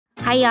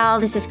Hi, y'all.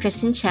 This is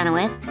Kristen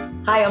Chenoweth.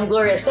 Hi, I'm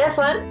Gloria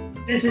Stefan.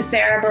 This is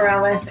Sarah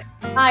Bareilles.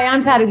 Hi,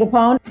 I'm Patti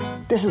LuPone.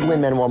 This is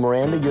Lin-Manuel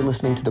Miranda. You're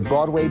listening to the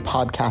Broadway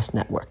Podcast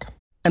Network.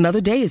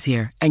 Another day is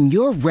here, and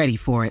you're ready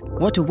for it.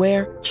 What to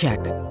wear? Check.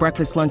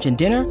 Breakfast, lunch, and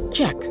dinner?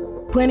 Check.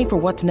 Planning for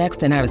what's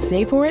next and how to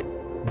save for it?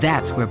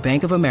 That's where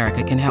Bank of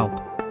America can help.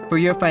 For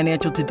your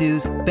financial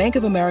to-dos, Bank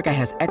of America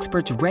has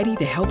experts ready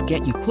to help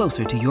get you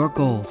closer to your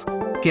goals.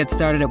 Get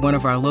started at one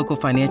of our local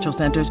financial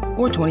centers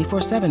or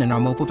 24/7 in our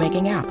mobile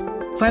banking app.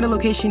 Find a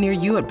location near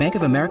you at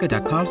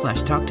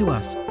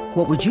bankofamerica.com/talktous.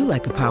 What would you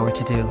like the power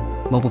to do?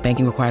 Mobile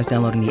banking requires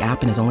downloading the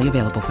app and is only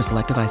available for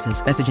select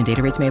devices. Message and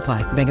data rates may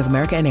apply. Bank of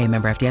America N.A.,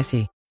 member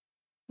FDIC.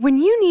 When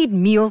you need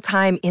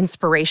mealtime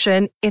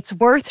inspiration, it's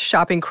worth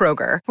shopping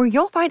Kroger, where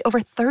you'll find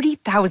over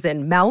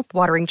 30,000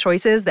 mouth-watering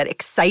choices that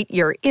excite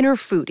your inner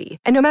foodie.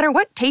 And no matter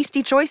what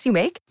tasty choice you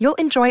make, you'll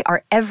enjoy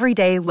our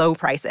everyday low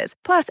prices,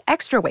 plus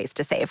extra ways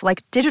to save,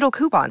 like digital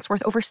coupons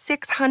worth over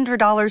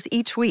 $600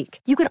 each week.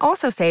 You can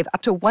also save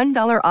up to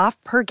 $1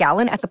 off per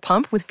gallon at the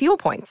pump with fuel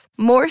points.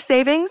 More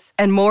savings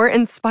and more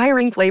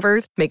inspiring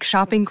flavors make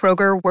shopping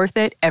Kroger worth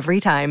it every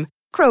time.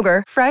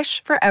 Kroger,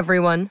 fresh for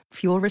everyone.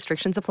 Fuel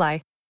restrictions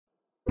apply.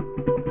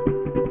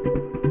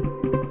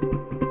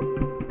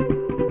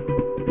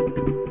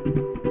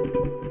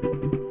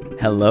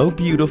 Hello,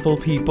 beautiful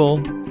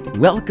people.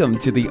 Welcome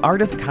to The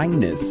Art of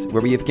Kindness,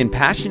 where we have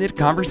compassionate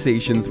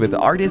conversations with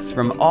artists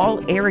from all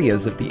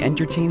areas of the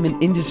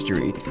entertainment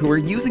industry who are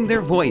using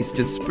their voice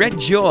to spread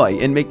joy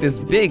and make this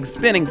big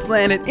spinning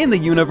planet in the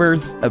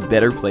universe a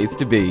better place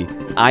to be.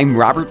 I'm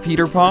Robert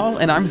Peter Paul,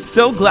 and I'm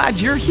so glad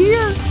you're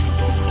here.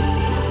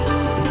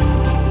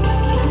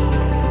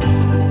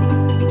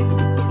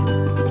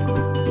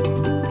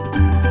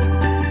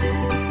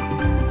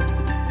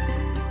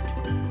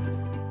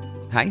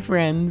 Hi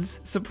friends,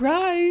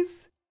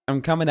 surprise!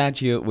 I'm coming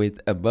at you with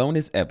a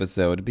bonus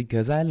episode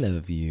because I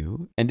love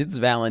you, and it's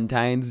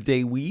Valentine's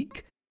Day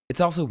week.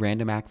 It's also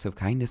Random Acts of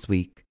Kindness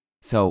week.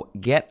 So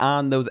get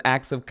on those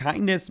acts of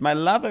kindness, my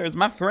lovers,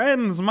 my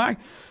friends, my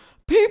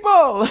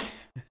people!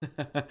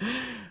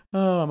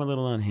 Oh, I'm a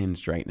little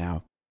unhinged right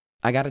now.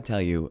 I gotta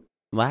tell you,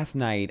 last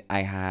night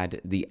I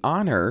had the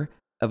honor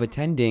of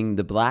attending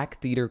the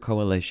Black Theater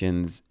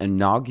Coalition's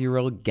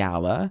inaugural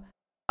gala,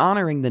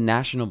 honoring the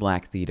National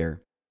Black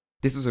Theater.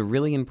 This was a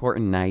really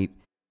important night.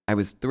 I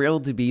was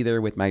thrilled to be there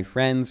with my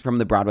friends from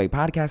the Broadway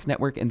Podcast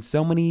Network and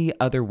so many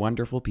other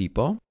wonderful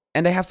people.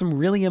 And I have some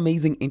really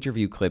amazing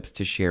interview clips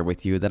to share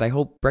with you that I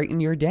hope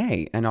brighten your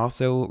day and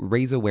also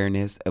raise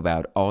awareness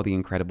about all the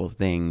incredible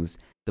things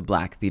the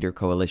Black Theater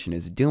Coalition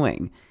is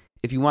doing.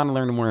 If you want to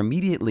learn more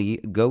immediately,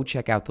 go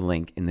check out the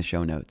link in the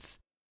show notes.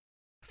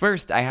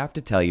 First, I have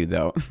to tell you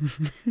though,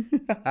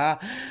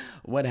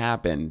 what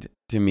happened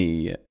to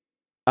me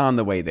on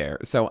the way there.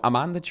 So I'm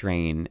on the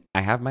train.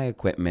 I have my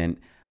equipment.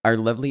 Our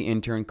lovely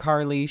intern,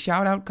 Carly,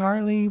 shout out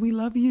Carly, we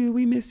love you,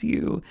 we miss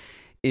you,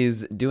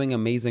 is doing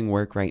amazing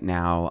work right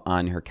now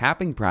on her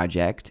capping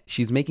project.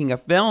 She's making a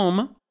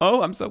film.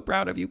 Oh, I'm so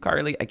proud of you,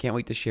 Carly. I can't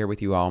wait to share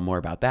with you all more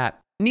about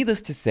that.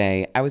 Needless to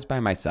say, I was by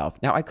myself.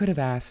 Now, I could have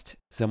asked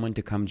someone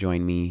to come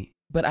join me,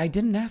 but I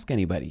didn't ask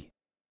anybody.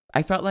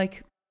 I felt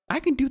like I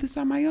can do this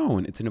on my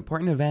own. It's an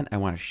important event. I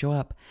want to show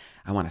up.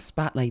 I want to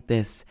spotlight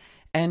this.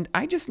 And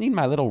I just need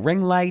my little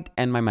ring light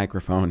and my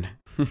microphone.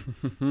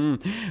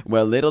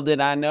 Well, little did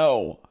I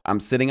know,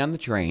 I'm sitting on the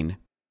train,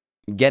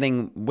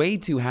 getting way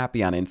too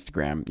happy on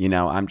Instagram. You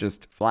know, I'm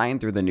just flying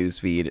through the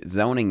newsfeed,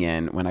 zoning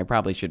in when I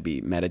probably should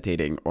be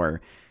meditating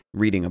or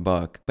reading a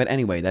book. But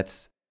anyway,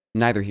 that's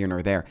neither here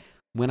nor there.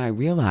 When I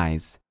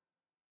realize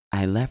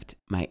I left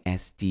my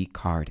SD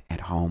card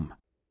at home.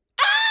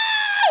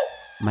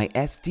 My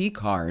SD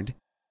card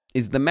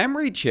is the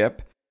memory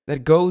chip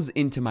that goes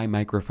into my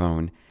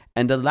microphone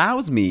and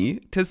allows me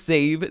to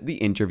save the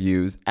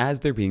interviews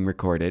as they're being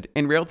recorded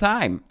in real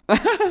time.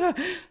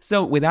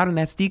 So without an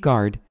SD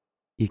card,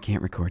 you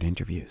can't record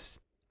interviews.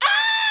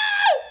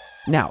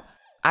 Now,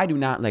 I do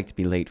not like to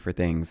be late for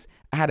things.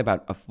 I had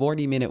about a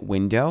 40-minute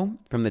window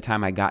from the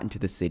time I got into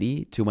the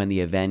city to when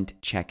the event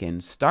check-in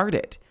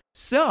started.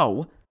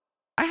 So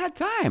I had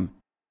time.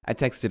 I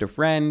texted a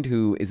friend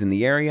who is in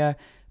the area,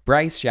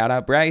 Bryce, shout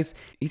out Bryce.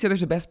 He said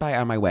there's a Best Buy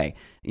on my way.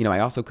 You know, I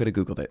also could have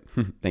Googled it.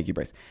 Thank you,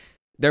 Bryce.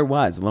 There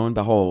was, lo and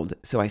behold.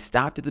 So I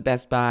stopped at the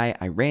Best Buy.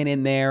 I ran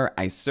in there.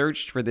 I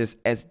searched for this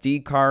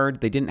SD card.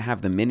 They didn't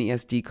have the mini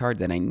SD card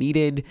that I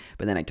needed,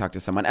 but then I talked to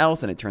someone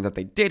else and it turns out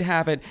they did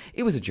have it.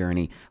 It was a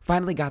journey.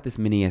 Finally got this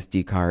mini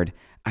SD card.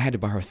 I had to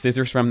borrow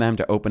scissors from them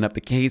to open up the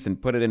case and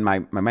put it in my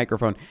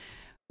microphone.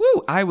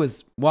 Woo! I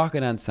was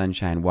walking on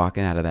sunshine,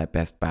 walking out of that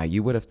Best Buy.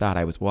 You would have thought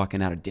I was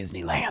walking out of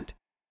Disneyland.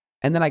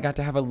 And then I got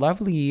to have a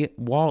lovely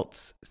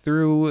waltz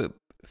through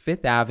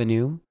Fifth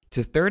Avenue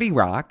to 30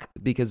 Rock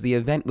because the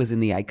event was in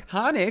the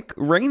iconic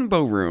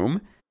Rainbow Room.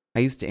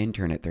 I used to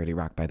intern at 30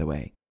 Rock, by the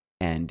way,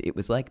 and it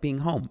was like being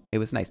home. It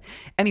was nice.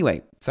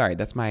 Anyway, sorry,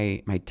 that's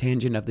my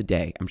tangent of the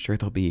day. I'm sure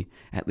there'll be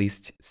at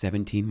least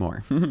 17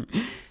 more.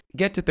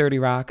 Get to 30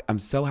 Rock. I'm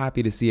so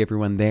happy to see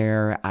everyone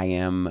there. I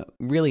am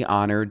really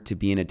honored to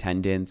be in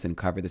attendance and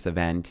cover this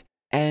event.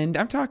 And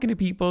I'm talking to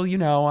people,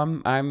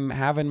 I'm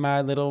having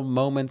my little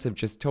moments of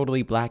just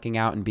totally blacking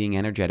out and being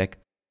energetic.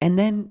 And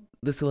then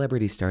the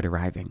celebrities start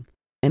arriving.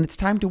 And it's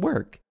time to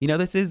work.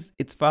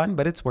 It's fun,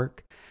 but it's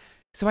work.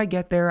 So I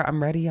get there,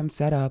 I'm ready, I'm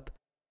set up.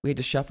 We had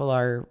to shuffle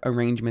our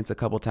arrangements a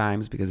couple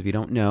times because if you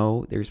don't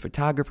know, there's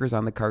photographers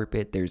on the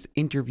carpet, there's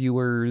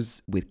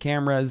interviewers with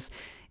cameras.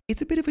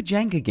 It's a bit of a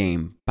Jenga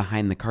game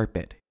behind the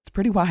carpet. It's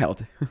pretty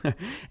wild.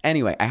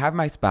 Anyway, I have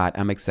my spot,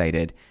 I'm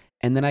excited.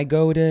 And then I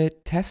go to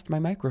test my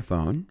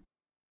microphone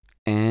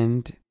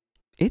and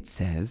it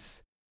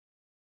says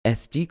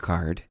SD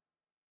card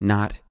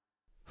not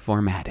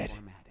formatted.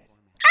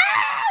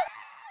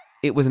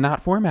 It was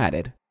not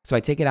formatted. So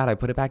I take it out, I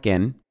put it back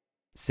in,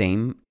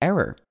 same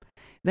error.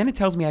 Then it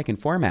tells me I can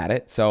format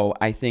it. So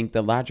I think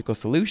the logical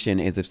solution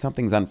is if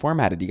something's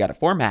unformatted, you got to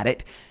format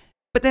it.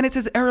 But then it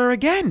says error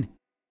again.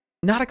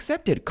 Not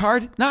accepted.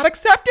 Card not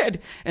accepted.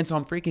 And so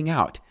I'm freaking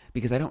out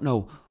because I don't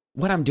know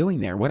what I'm doing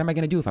there. What am I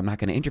going to do if I'm not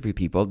going to interview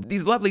people?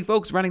 These lovely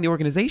folks running the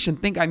organization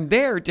think I'm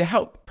there to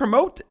help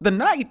promote the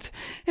night.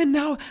 And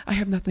now I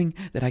have nothing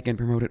that I can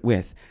promote it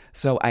with.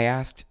 So I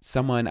asked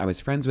someone I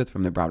was friends with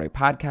from the Broadway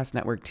Podcast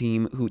Network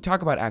team who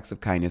talk about acts of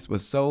kindness,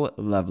 was so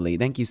lovely.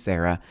 Thank you,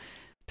 Sarah,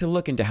 to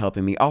look into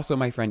helping me. Also,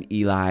 my friend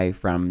Eli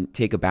from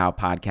Take a Bow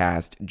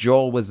podcast.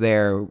 Joel was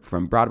there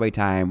from Broadway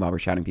Time while we're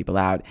shouting people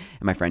out.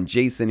 And my friend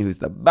Jason, who's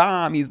the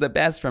bomb. He's the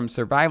best from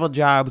Survival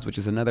Jobs, which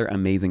is another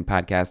amazing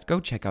podcast. Go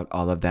check out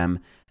all of them.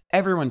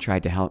 Everyone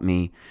tried to help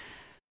me.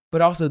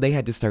 But also, they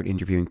had to start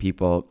interviewing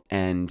people.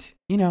 And,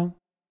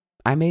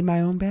 I made my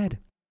own bed.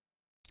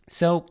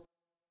 So,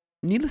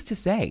 needless to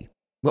say,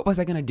 what was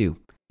I going to do?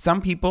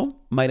 Some people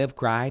might have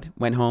cried,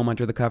 went home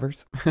under the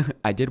covers.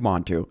 I did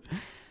want to.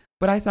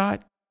 But I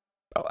thought,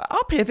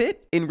 I'll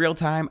pivot in real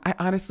time. I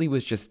honestly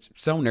was just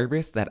so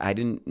nervous that I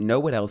didn't know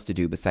what else to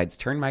do besides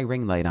turn my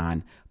ring light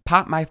on,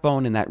 pop my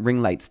phone in that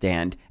ring light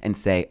stand, and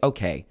say,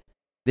 okay,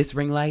 this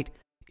ring light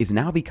is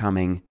now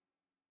becoming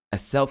a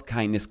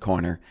self-kindness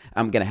corner.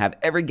 I'm going to have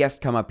every guest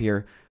come up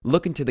here,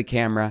 look into the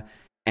camera,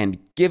 and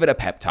give it a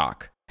pep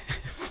talk.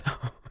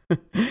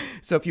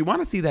 So if you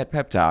want to see that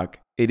pep talk,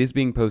 it is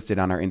being posted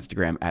on our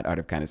Instagram at Art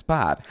of Kindness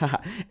Pod.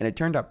 And it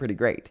turned out pretty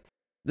great.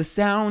 The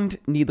sound,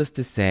 needless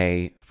to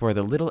say, for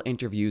the little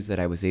interviews that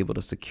I was able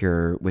to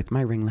secure with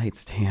my ring light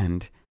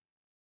stand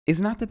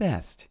is not the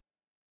best.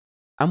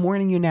 I'm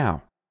warning you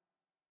now.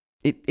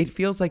 It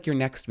feels like you're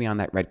next to me on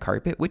that red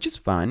carpet, which is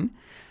fun,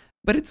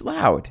 but it's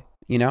loud,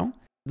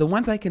 The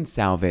ones I can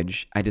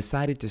salvage, I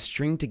decided to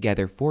string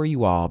together for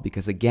you all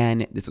because,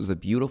 again, this was a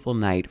beautiful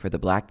night for the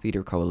Black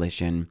Theater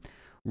Coalition,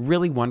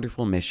 really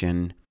wonderful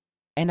mission,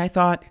 and I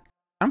thought,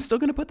 I'm still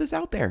going to put this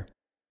out there.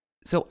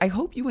 So I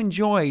hope you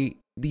enjoy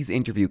these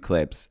interview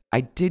clips.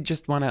 I did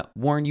just want to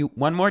warn you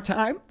one more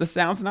time, the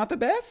sound's not the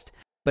best,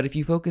 but if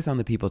you focus on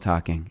the people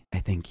talking, I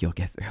think you'll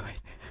get through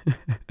it.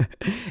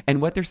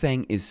 And what they're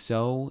saying is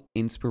so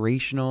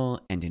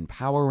inspirational and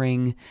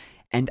empowering,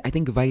 and I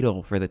think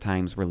vital for the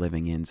times we're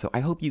living in. So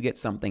I hope you get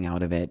something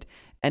out of it.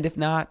 And if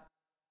not,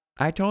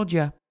 I told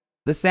you,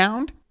 the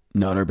sound,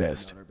 not our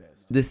best.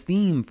 The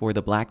theme for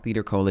the Black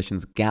Theater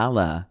Coalition's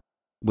Gala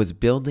was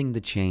building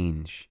the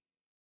change.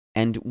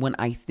 And when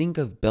I think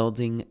of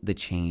building the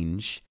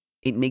change,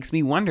 it makes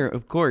me wonder,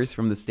 of course,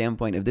 from the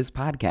standpoint of this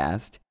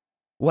podcast,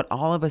 what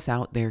all of us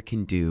out there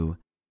can do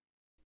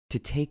to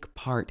take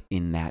part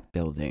in that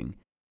building,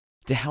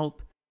 to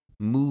help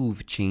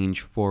move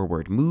change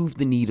forward, move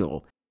the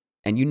needle.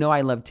 And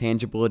I love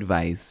tangible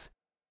advice.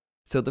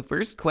 So the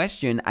first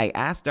question I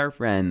asked our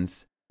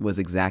friends was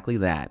exactly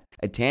that,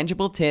 a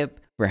tangible tip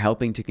for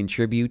helping to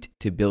contribute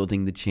to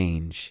building the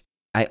change.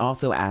 I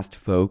also asked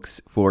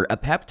folks for a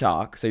pep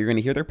talk, so you're going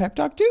to hear their pep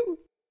talk too.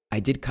 I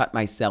did cut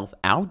myself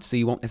out, so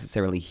you won't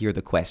necessarily hear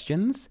the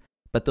questions,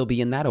 but they'll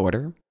be in that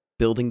order,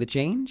 building the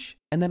change,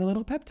 and then a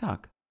little pep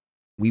talk.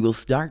 We will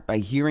start by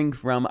hearing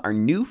from our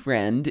new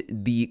friend,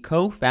 the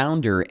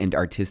co-founder and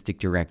artistic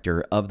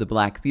director of the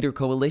Black Theater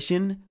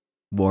Coalition,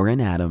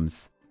 Warren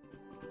Adams.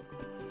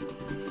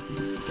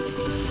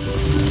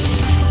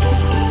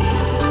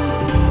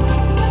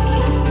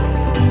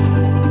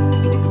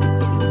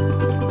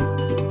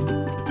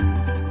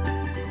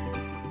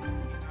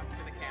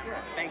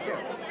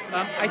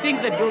 I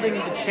think that building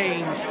the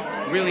change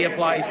really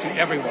applies to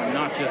everyone,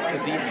 not just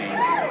this evening.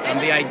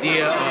 The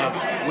idea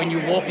of when you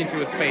walk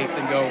into a space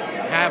and go,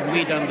 have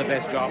we done the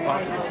best job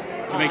possible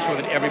to make sure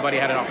that everybody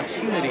had an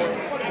opportunity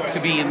to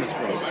be in this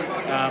room?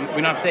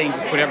 We're not saying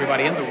just put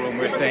everybody in the room.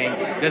 We're saying,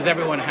 does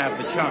everyone have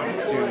the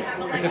chance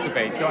to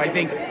participate? So I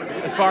think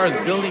as far as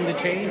building the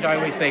change, I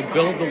always say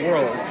build the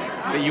world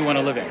that you want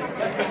to live in.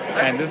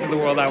 And this is the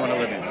world I want to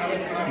live in.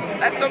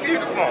 That's so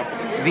beautiful.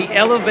 The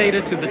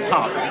elevator to the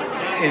top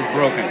is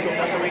broken.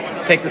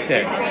 Take the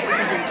stairs.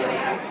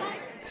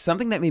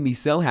 Something that made me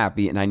so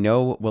happy, and I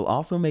know will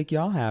also make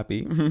y'all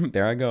happy,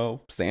 there I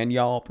go, saying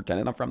y'all,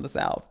 pretending I'm from the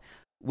South,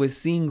 was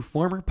seeing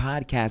former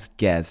podcast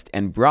guest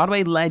and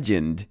Broadway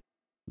legend,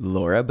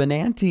 Laura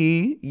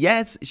Benanti.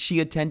 Yes,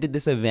 she attended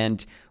this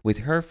event with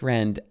her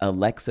friend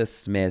Alexa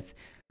Smith,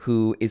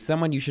 who is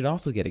someone you should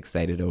also get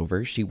excited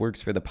over. She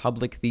works for the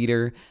Public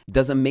Theater,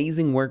 does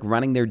amazing work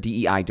running their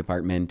DEI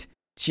department.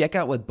 Check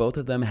out what both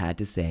of them had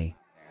to say.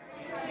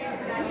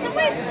 In some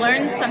ways,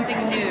 learn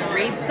something new.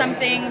 Read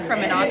something from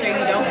an author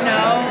you don't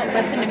know.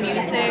 Listen to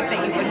music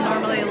that you wouldn't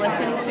normally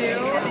listen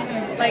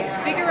to. Like,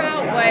 figure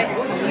out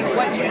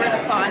what you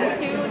respond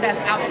to that's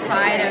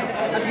outside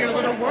of your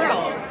little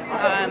world.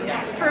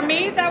 For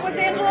me, that was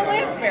Angela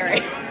Lansbury.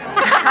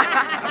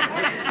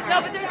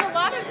 No, but there's a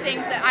lot of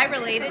things that I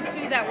related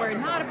to that were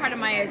not a part of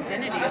my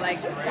identity.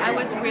 Like, I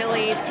was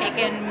really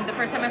taken the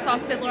first time I saw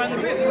Fiddler on the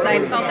Roof because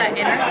I felt that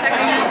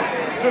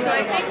intersection. So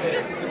I think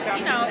just,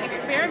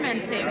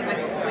 experimenting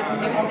with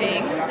new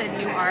things and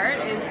new art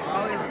is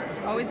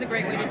always a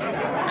great way to do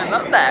that. I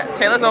love that.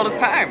 Taylor's oldest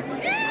time.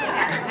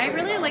 Yeah. I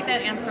really like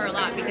that answer a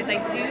lot because I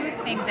do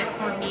think that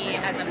for me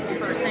as a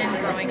person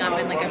growing up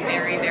in like a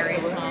very, very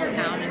small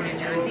town in New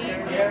Jersey,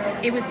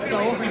 it was so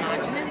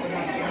homogenous.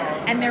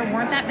 And there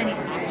weren't that many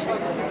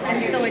options.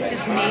 And so it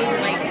just made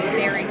life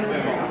very small.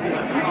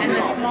 And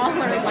the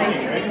smaller life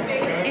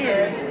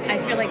is, I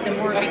feel like the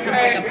more it becomes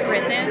like a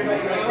prison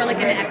or like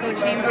an echo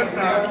chamber for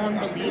our own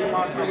beliefs.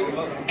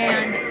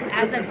 And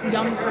as a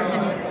young person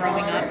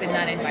growing up in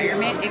that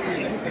environment,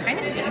 it was kind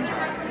of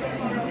dangerous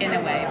in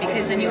a way,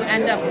 because then you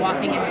end up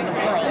walking into the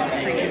world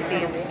with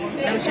preconceived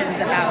notions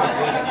about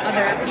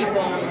other people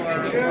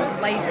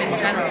or life in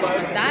general. So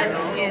that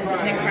is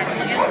an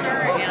incredible answer,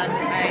 and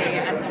I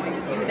am going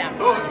to do that.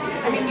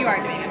 I mean, you are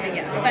doing it, but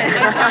yeah.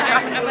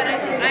 But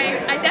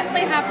I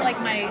definitely have like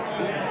my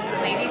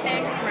lady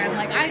things where I'm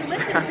like, I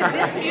listen to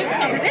this music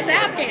of this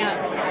Afghan.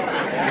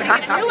 I'm gonna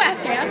get a new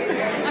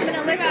Afghan. I'm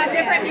gonna listen to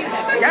different music.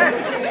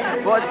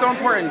 Yes. Well, it's so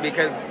important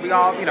because we're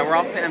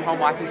all sitting at home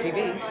watching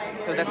TV.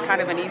 So that's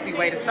kind of an easy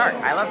way to start.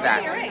 I love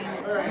that. You're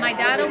right. My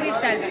dad always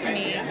says to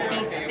me,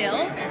 be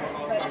still,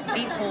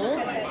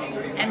 behold,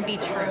 and be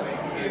true.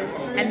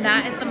 And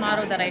that is the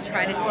motto that I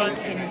try to take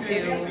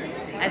into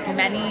as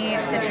many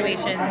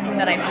situations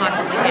that I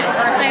possibly can.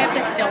 First, I have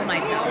to still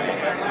myself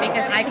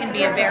because I can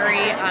be a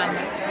very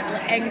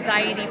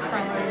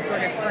anxiety-prone,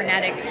 sort of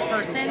frenetic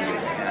person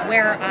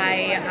where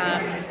I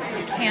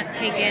can't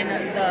take in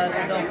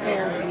the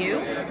whole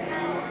view.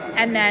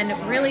 And then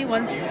really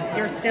once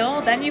you're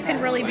still, then you can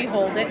really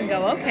behold it and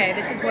go, okay,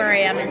 this is where I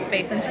am in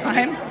space and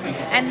time.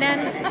 And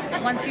then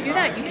once you do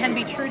that, you can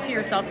be true to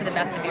yourself to the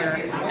best of your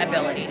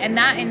ability. And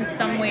that in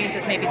some ways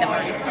is maybe the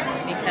hardest part,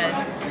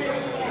 because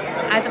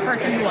as a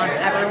person who wants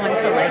everyone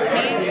to like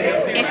me,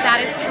 if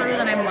that is true,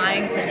 then I'm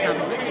lying to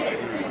someone.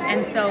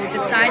 And so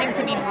deciding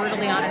to be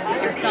brutally honest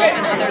with yourself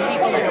and other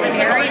people is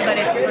scary, but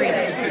it's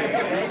freedom.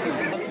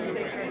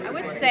 I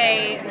would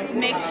say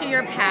make sure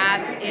your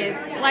path is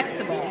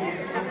flexible.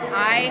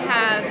 I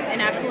have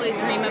an absolute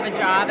dream of a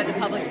job at the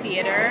Public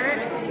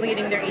Theater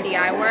leading their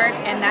EDI work,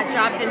 and that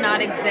job did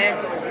not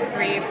exist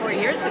 3 or 4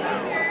 years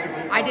ago.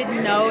 I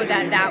didn't know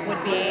that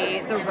would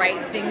be the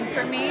right thing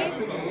for me.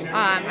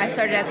 I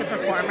started as a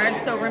performer,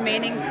 so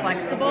remaining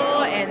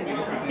flexible and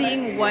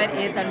seeing what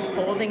is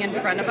unfolding in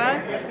front of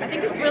us, I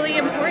think it's really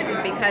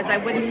important, because I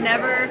would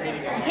never,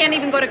 you can't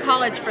even go to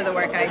college for the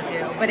work I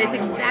do, but it's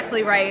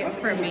exactly right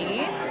for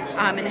me.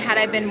 And had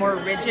I been more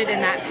rigid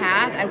in that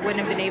path, I wouldn't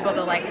have been able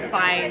to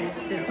find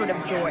this sort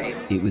of joy.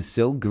 It was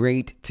so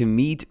great to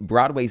meet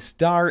Broadway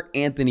star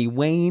Anthony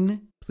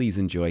Wayne. Please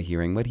enjoy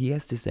hearing what he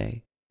has to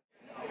say.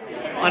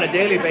 On a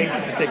daily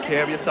basis, to take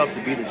care of yourself,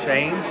 to be the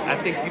change, I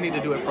think you need to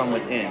do it from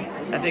within.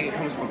 I think it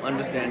comes from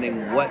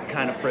understanding what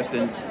kind of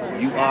person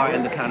you are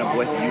and the kind of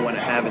voice that you want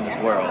to have in this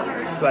world.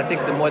 So I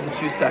think the more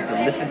that you start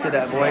to listen to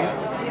that voice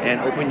and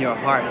open your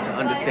heart to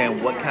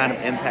understand what kind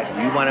of impact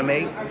you want to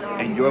make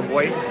and your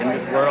voice in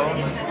this world,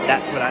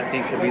 that's what I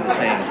think could be the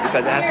change,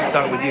 because it has to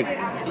start with you.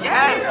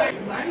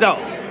 Yes! So,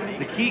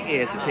 the key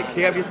is to take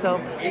care of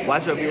yourself,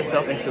 watch over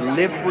yourself, and to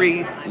live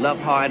free, love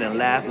hard, and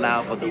laugh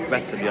loud for the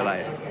rest of your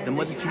life. The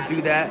more that you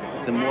do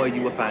that, the more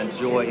you will find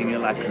joy in your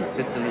life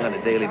consistently on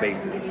a daily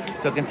basis.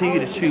 So continue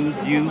to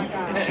choose you,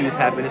 and choose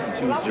happiness, and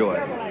choose joy.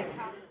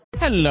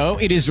 Hello,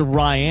 it is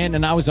Ryan,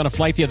 and I was on a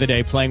flight the other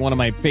day playing one of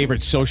my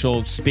favorite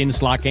social spin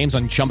slot games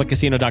on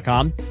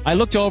ChumbaCasino.com. I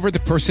looked over at the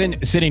person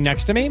sitting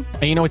next to me,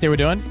 and you know what they were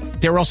doing?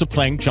 They were also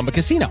playing Chumba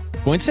Casino.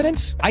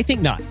 Coincidence? I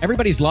think not.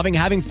 Everybody's loving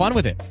having fun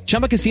with it.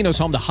 Chumba Casino is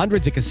home to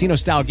hundreds of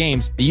casino-style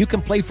games that you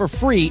can play for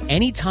free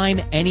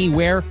anytime,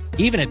 anywhere,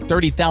 even at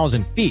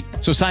 30,000 feet.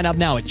 So sign up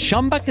now at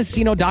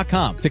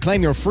ChumbaCasino.com to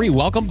claim your free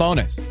welcome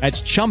bonus.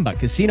 That's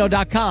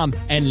ChumbaCasino.com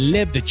and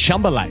live the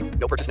Chumba life.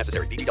 No purchase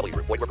necessary. VGW.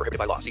 Void where prohibited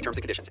by law. See terms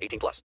and conditions.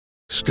 18+.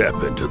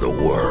 Step into the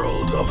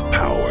world of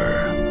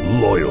power,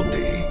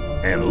 loyalty,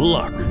 and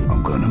luck.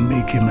 I'm gonna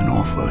make him an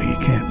offer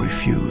he can't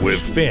refuse. With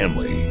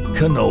family,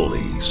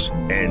 cannolis,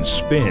 and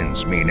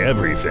spins mean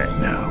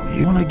everything. Now,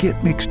 you wanna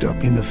get mixed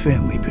up in the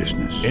family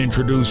business.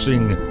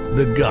 Introducing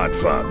The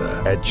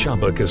Godfather at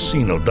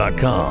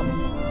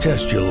ChumbaCasino.com.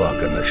 Test your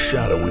luck in the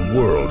shadowy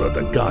world of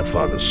The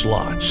Godfather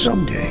slot.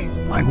 Someday,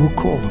 I will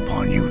call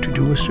upon you to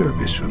do a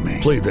service for me.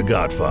 Play The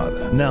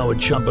Godfather now at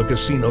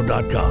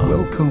ChumbaCasino.com.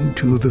 Welcome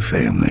to the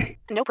family.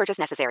 No purchase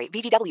necessary.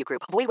 VGW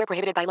Group. Void where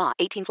prohibited by law.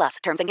 18 plus.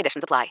 Terms and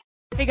conditions apply.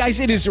 Hey guys,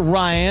 it is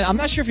Ryan. I'm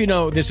not sure if you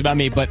know this about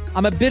me, but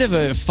I'm a bit of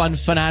a fun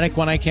fanatic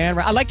when I can.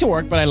 I like to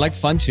work, but I like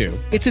fun too.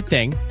 It's a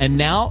thing. And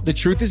now the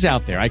truth is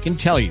out there. I can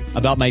tell you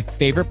about my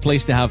favorite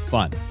place to have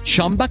fun.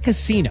 Chumba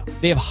Casino.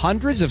 They have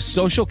hundreds of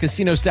social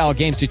casino style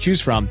games to choose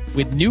from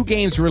with new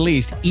games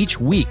released each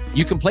week.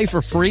 You can play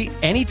for free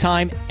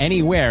anytime,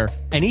 anywhere.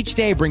 And each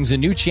day brings a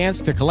new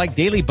chance to collect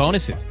daily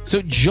bonuses.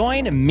 So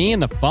join me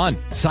in the fun.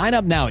 Sign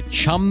up now at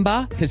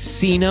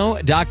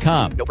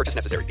ChumbaCasino.com. No purchase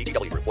necessary.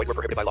 VGW Group. Void where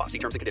prohibited by law. See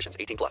terms and conditions.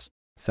 18 plus.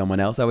 Someone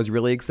else I was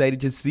really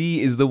excited to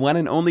see is the one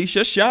and only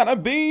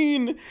Shoshana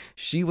Bean.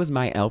 She was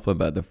my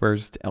Elphaba, the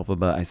first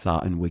Elphaba I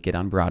saw in Wicked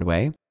on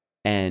Broadway.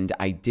 And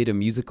I did a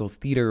musical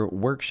theater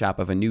workshop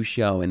of a new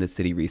show in the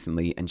city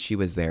recently, and she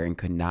was there and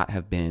could not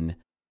have been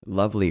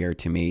lovelier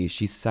to me.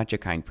 She's such a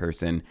kind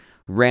person.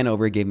 Ran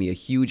over, gave me a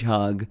huge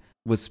hug,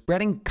 was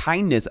spreading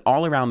kindness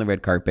all around the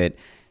red carpet.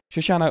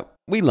 Shoshana,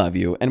 we love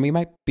you, and we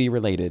might be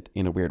related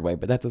in a weird way,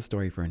 but that's a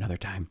story for another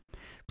time.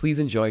 Please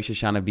enjoy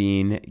Shoshana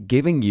Bean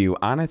giving you,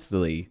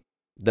 honestly,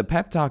 the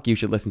pep talk you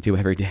should listen to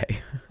every day.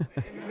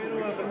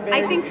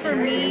 I think for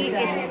me,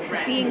 it's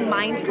being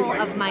mindful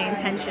of my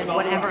intention,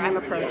 whatever I'm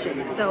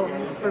approaching. So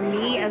for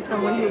me, as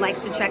someone who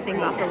likes to check things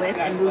off the list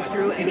and move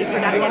through and be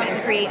productive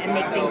and create and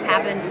make things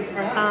happen,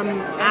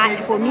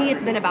 for me,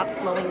 it's been about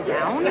slowing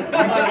down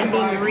and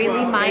being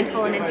really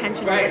mindful and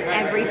intentional with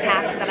every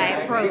task that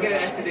I approach.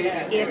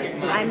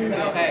 If I'm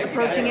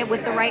approaching it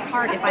with the right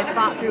heart, if I've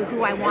thought through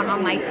who I want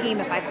on my team,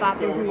 if I've thought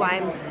through who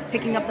I'm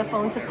picking up the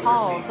phone to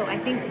call. So I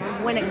think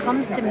when it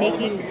comes to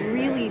making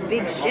really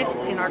big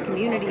shifts in our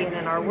community and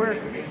in our work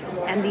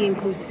and the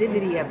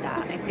inclusivity of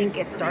that, I think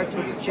it starts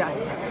with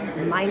just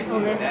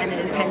mindfulness and an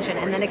intention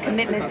and then a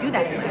commitment to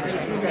that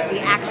intention, that the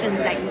actions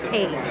that you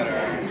take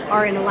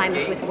are in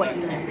alignment with what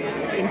you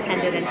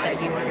intended and said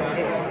you were going to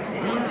do.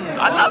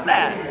 I love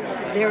that.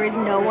 There is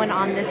no one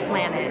on this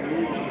planet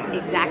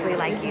exactly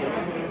like you.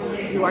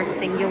 You are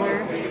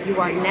singular, you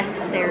are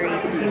necessary,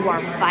 you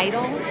are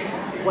vital.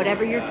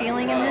 Whatever you're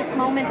feeling in this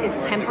moment is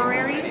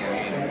temporary.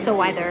 So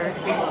either,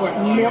 of course,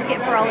 milk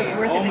it for all it's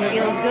worth if it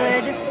feels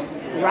good,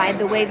 ride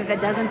the wave if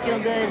it doesn't feel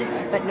good,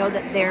 but know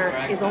that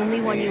there is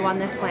only one you on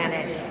this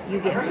planet. You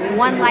get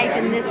one life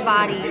in this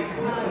body,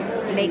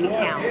 make it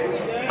count.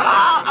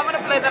 Oh, I'm going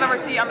to play that on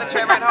repeat on the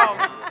train ride home.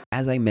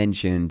 As I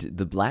mentioned,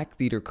 the Black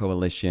Theater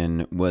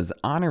Coalition was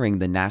honoring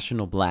the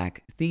National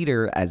Black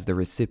Theater as the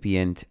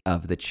recipient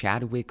of the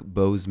Chadwick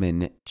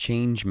Boseman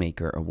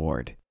Changemaker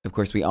Award. Of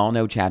course, we all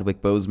know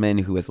Chadwick Boseman,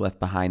 who has left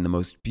behind the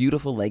most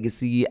beautiful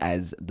legacy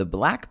as the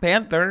Black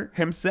Panther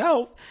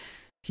himself.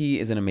 He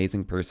is an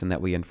amazing person that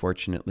we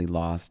unfortunately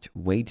lost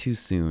way too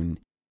soon.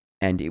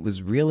 And it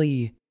was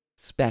really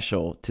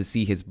special to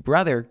see his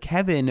brother,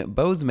 Kevin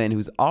Boseman,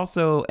 who's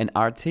also an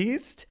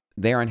artiste,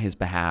 there on his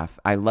behalf.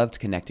 I loved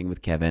connecting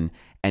with Kevin,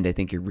 and I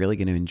think you're really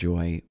going to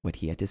enjoy what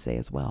he had to say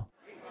as well.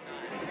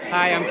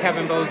 Hi, I'm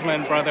Kevin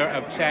Boseman, brother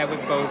of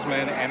Chadwick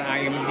Boseman, and I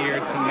am here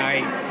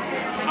tonight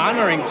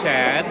honoring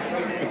Chad.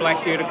 The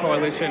Black Theater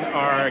Coalition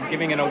are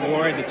giving an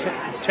award, the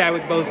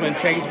Chadwick Boseman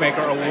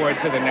Changemaker Award,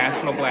 to the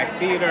National Black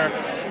Theater.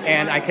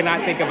 And I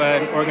cannot think of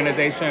an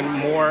organization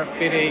more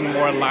fitting,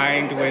 more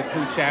aligned with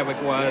who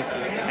Chadwick was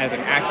as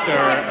an actor,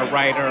 a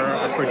writer,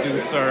 a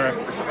producer,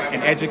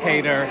 an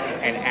educator,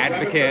 an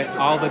advocate,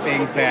 all the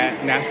things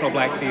that National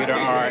Black Theater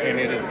are, and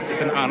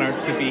it's an honor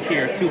to be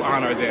here to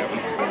honor them.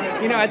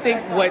 You know, I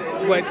think what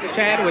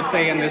Chad would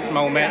say in this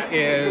moment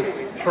is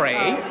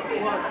pray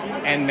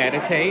and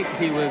meditate.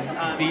 He was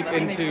deep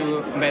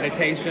into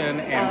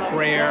meditation and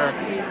prayer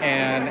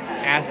and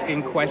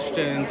asking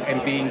questions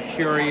and being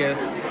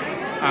curious.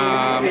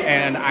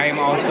 And I am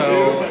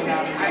also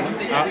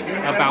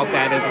about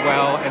that as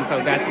well. And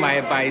so that's my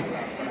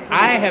advice.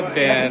 I have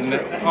been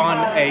on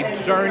a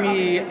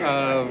journey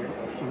of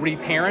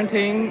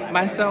reparenting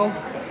myself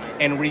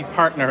and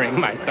repartnering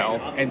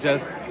myself and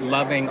just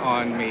loving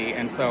on me.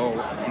 And so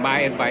my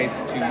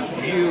advice to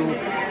you,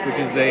 which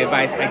is the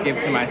advice I give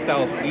to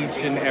myself each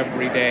and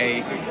every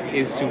day,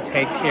 is to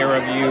take care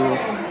of you.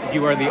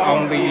 You are the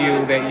only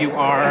you that you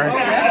are.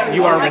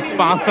 You are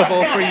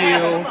responsible for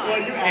you.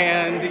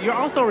 And you're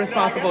also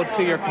responsible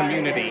to your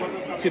community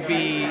to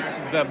be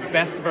the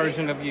best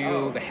version of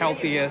you, the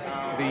healthiest,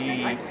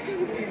 the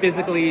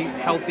physically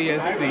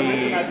healthiest,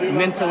 the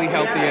mentally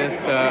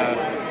healthiest,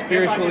 the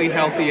spiritually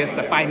healthiest,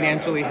 the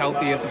financially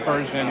healthiest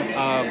version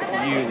of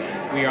you.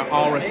 We are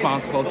all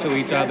responsible to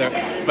each other,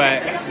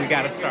 but we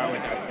got to start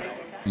with ourselves.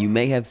 You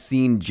may have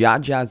seen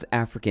Jaja's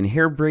African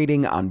hair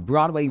braiding on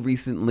Broadway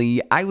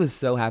recently. I was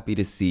so happy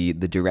to see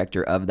the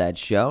director of that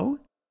show,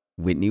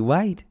 Whitney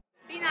White.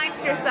 Be nice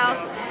to yourself,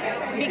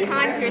 be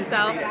kind to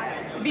yourself,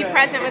 be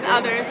present with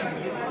others,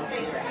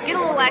 get a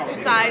little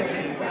exercise,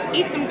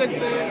 eat some good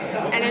food,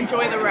 and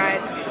enjoy the ride.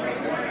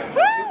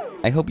 Woo!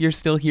 I hope you're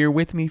still here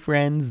with me,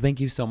 friends. Thank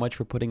you so much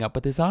for putting up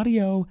with this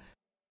audio.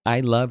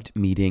 I loved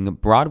meeting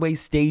Broadway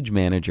stage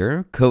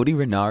manager Cody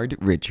Renard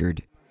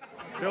Richard.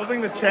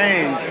 Building the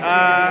change.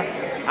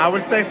 I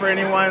would say for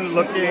anyone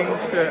looking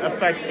to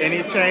affect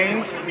any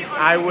change,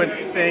 I would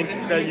think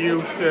that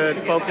you should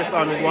focus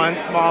on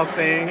one small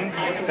thing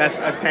that's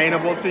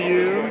attainable to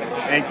you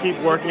and keep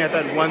working at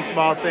that one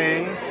small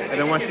thing. And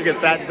then once you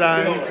get that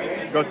done,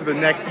 go to the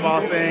next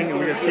small thing, and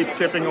we just keep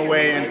chipping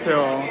away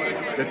until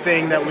the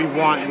thing that we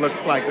want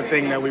looks like the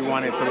thing that we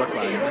want it to look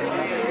like.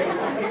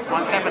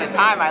 One step at a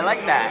time. I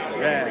like that.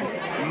 Yeah.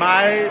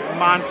 My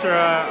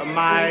mantra,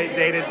 my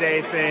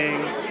day-to-day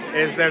thing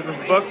is there's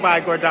this book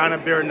by Gordana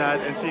Biernut,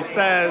 and she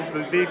says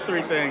these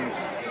three things.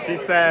 She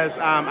says,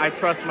 I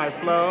trust my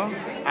flow,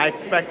 I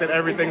expect that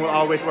everything will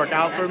always work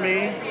out for me,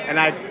 and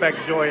I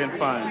expect joy and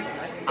fun.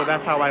 So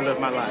that's how I live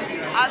my life.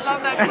 I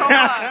love that so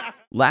much.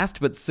 Last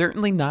but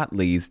certainly not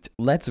least,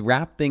 let's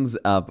wrap things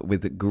up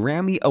with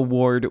Grammy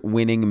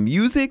Award-winning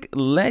music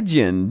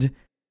legend,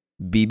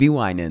 BeBe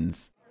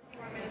Winans.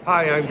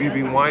 Hi, I'm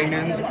BeBe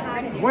Winans.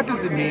 What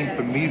does it mean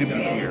for me to be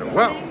here?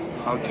 Well,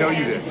 I'll tell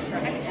you this.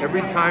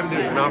 Every time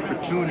there's an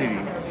opportunity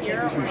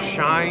to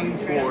shine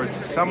for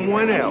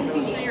someone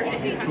else,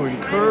 to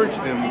encourage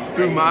them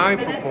through my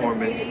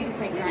performance,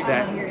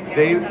 that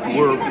they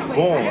were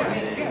born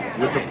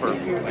with a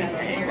purpose.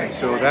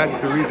 So that's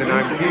the reason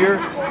I'm here,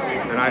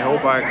 and I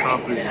hope I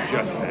accomplish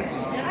just that.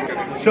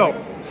 So,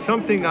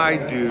 something I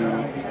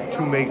do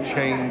to make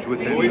change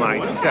within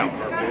myself,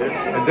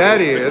 and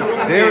that is,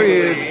 there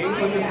is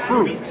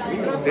fruit.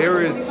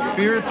 There is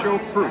spiritual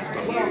fruit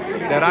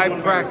that I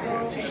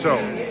practice. So,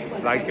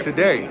 like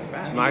today,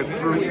 my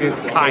fruit is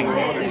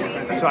kindness.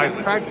 So I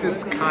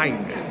practice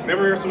kindness.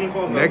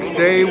 Next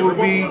day will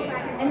be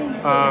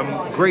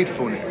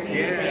gratefulness.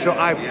 So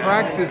I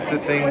practice the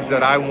things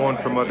that I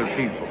want from other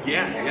people.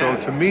 So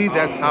to me,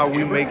 that's how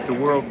we make the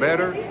world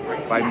better,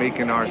 by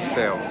making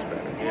ourselves better.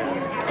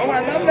 Oh,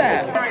 I love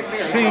that.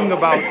 Sing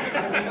about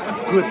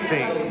good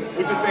things.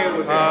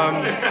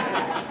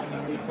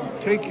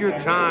 Take your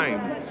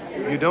time.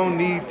 You don't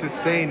need to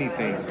say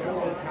anything.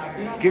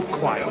 Get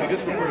quiet.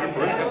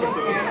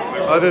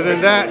 Other than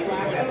that,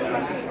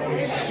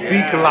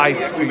 speak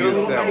life to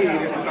yourself.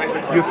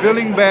 You're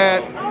feeling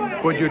bad,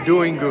 but you're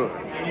doing good.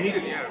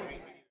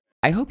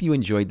 I hope you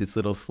enjoyed this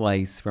little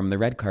slice from the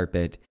red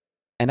carpet,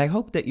 and I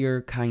hope that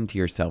you're kind to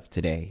yourself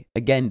today.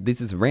 Again,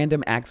 this is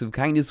Random Acts of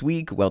Kindness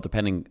Week. Well,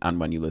 depending on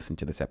when you listen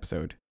to this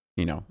episode.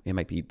 You know, it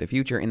might be the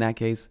future in that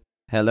case.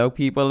 Hello,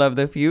 people of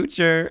the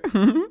future.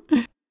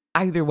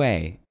 Either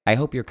way, I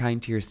hope you're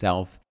kind to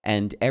yourself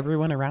and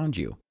everyone around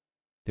you.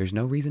 There's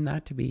no reason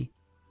not to be.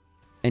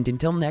 And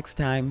until next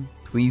time,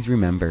 please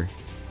remember,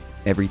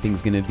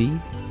 everything's gonna be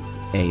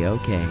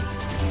A-okay.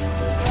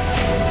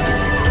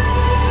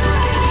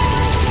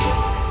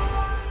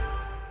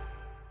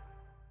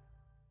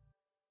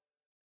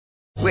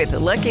 With the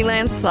Lucky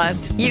Land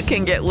Slots, you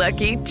can get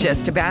lucky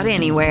just about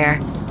anywhere.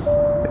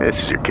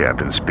 This is your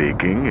captain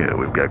speaking.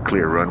 We've got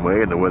clear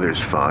runway and the weather's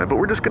fine, but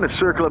we're just going to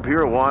circle up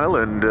here a while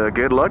and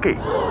get lucky.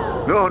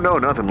 No,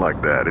 nothing like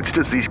that. It's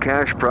just these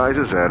cash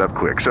prizes add up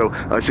quick. So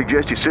I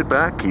suggest you sit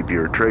back, keep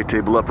your tray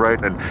table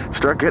upright, and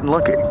start getting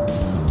lucky.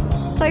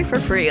 Play for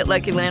free at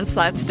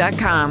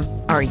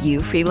LuckyLandSlots.com. Are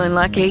you feeling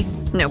lucky?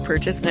 No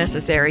purchase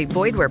necessary.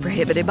 Void where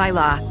prohibited by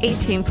law.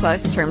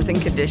 18+ terms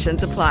and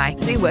conditions apply.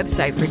 See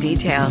website for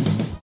details.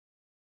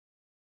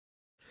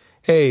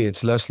 Hey,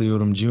 it's Leslie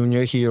Odom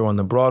Jr. here on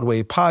the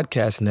Broadway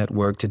Podcast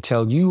Network to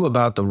tell you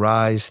about the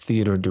Rise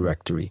Theater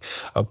Directory,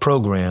 a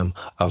program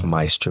of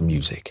Maestro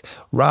Music.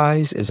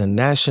 Rise is a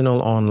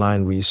national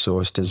online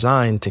resource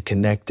designed to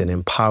connect and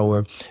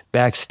empower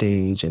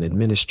backstage and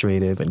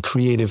administrative and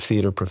creative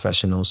theater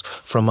professionals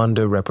from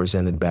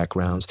underrepresented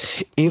backgrounds.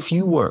 If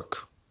you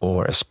work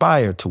or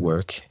aspire to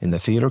work in the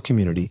theater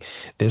community,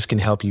 this can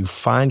help you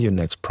find your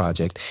next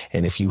project.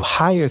 And if you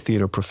hire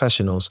theater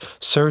professionals,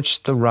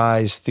 search the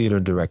Rise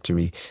Theater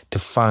Directory to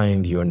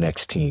find your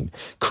next team.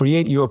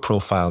 Create your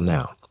profile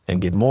now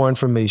and get more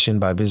information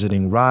by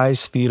visiting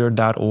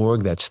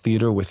risetheater.org. That's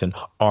theater with an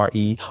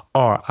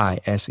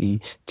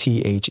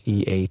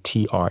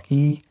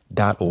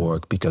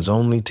RERISETHEATRE.org, because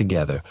only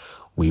together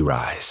we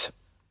rise.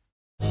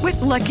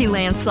 With Lucky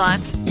Land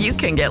Slots, you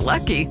can get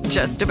lucky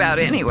just about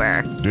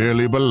anywhere.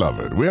 Dearly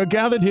beloved, we are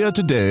gathered here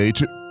today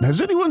to...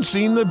 Has anyone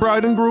seen the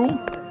bride and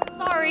groom?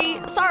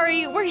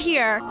 Sorry, we're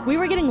here. We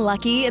were getting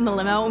lucky in the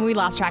limo and we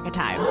lost track of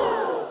time.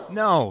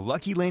 No,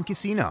 Lucky Land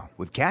Casino,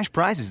 with cash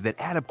prizes that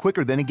add up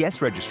quicker than a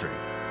guest registry.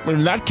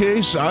 In that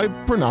case, I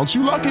pronounce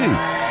you lucky.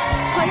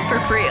 Play for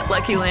free at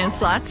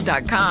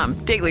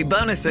LuckyLandSlots.com. Daily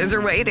bonuses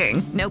are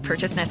waiting. No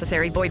purchase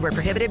necessary. Void where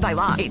prohibited by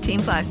law.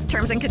 18+.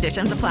 Terms and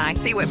conditions apply.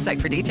 See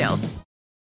website for details.